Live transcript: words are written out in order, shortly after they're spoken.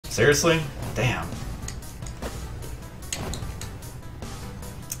Seriously? Damn.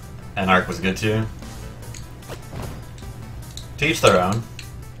 And Arc was good too. To each their own.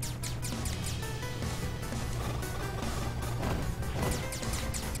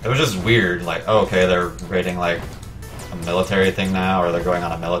 It was just weird, like, oh, okay, they're raiding like a military thing now, or they're going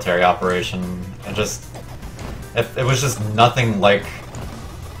on a military operation. It was just nothing like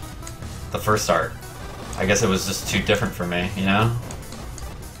the first Arc. I guess it was just too different for me, you know?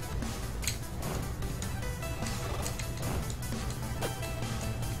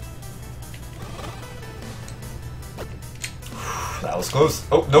 That was close.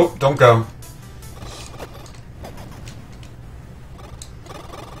 Oh, nope, don't go.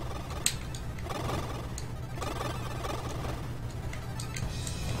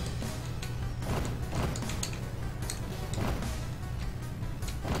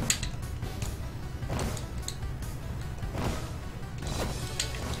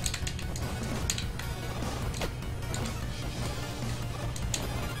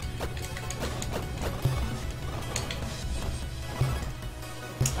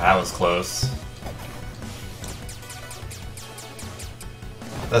 That was close.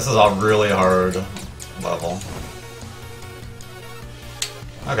 This is a really hard level.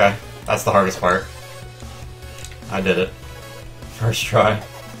 Okay, that's the hardest part. I did it. First try.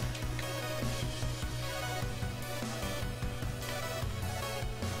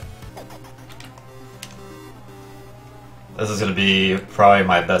 This is going to be probably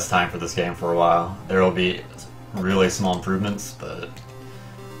my best time for this game for a while. There will be really small improvements, but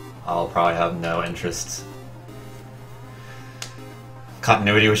I'll probably have no interest.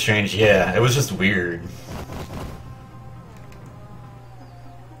 Continuity was strange, yeah, it was just weird.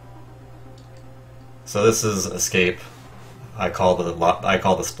 So this is Escape. I call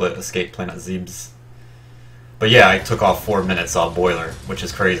the split Escape Planet Zebes. But yeah, I took off 4 minutes off Boiler, which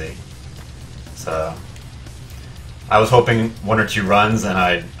is crazy. So I was hoping 1 or 2 runs and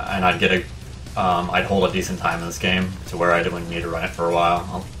I'd get a I'd hold a decent time in this game to where I didn't need to run it for a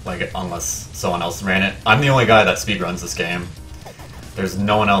while, like unless someone else ran it. I'm the only guy that speedruns this game. There's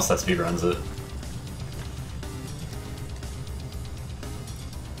no one else that speedruns it.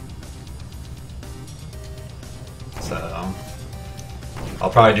 So I'll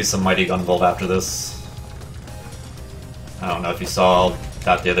probably do some Mighty Gunvolt after this. I don't know if you saw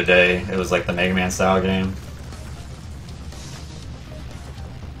that the other day. It was like the Mega Man style game.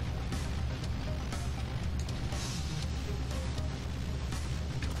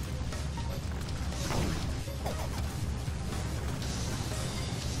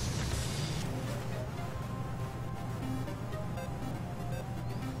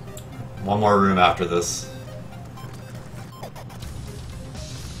 One more room after this.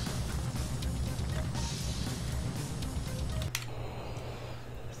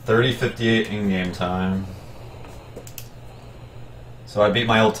 $30.58 in-game time. So I beat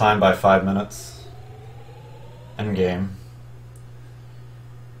my old time by 5 minutes. In-game.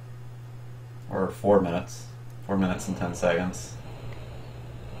 Or 4 minutes. 4 minutes and 10 seconds.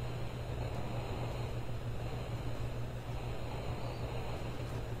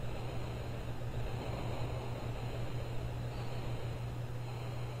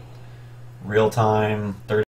 Real time, 30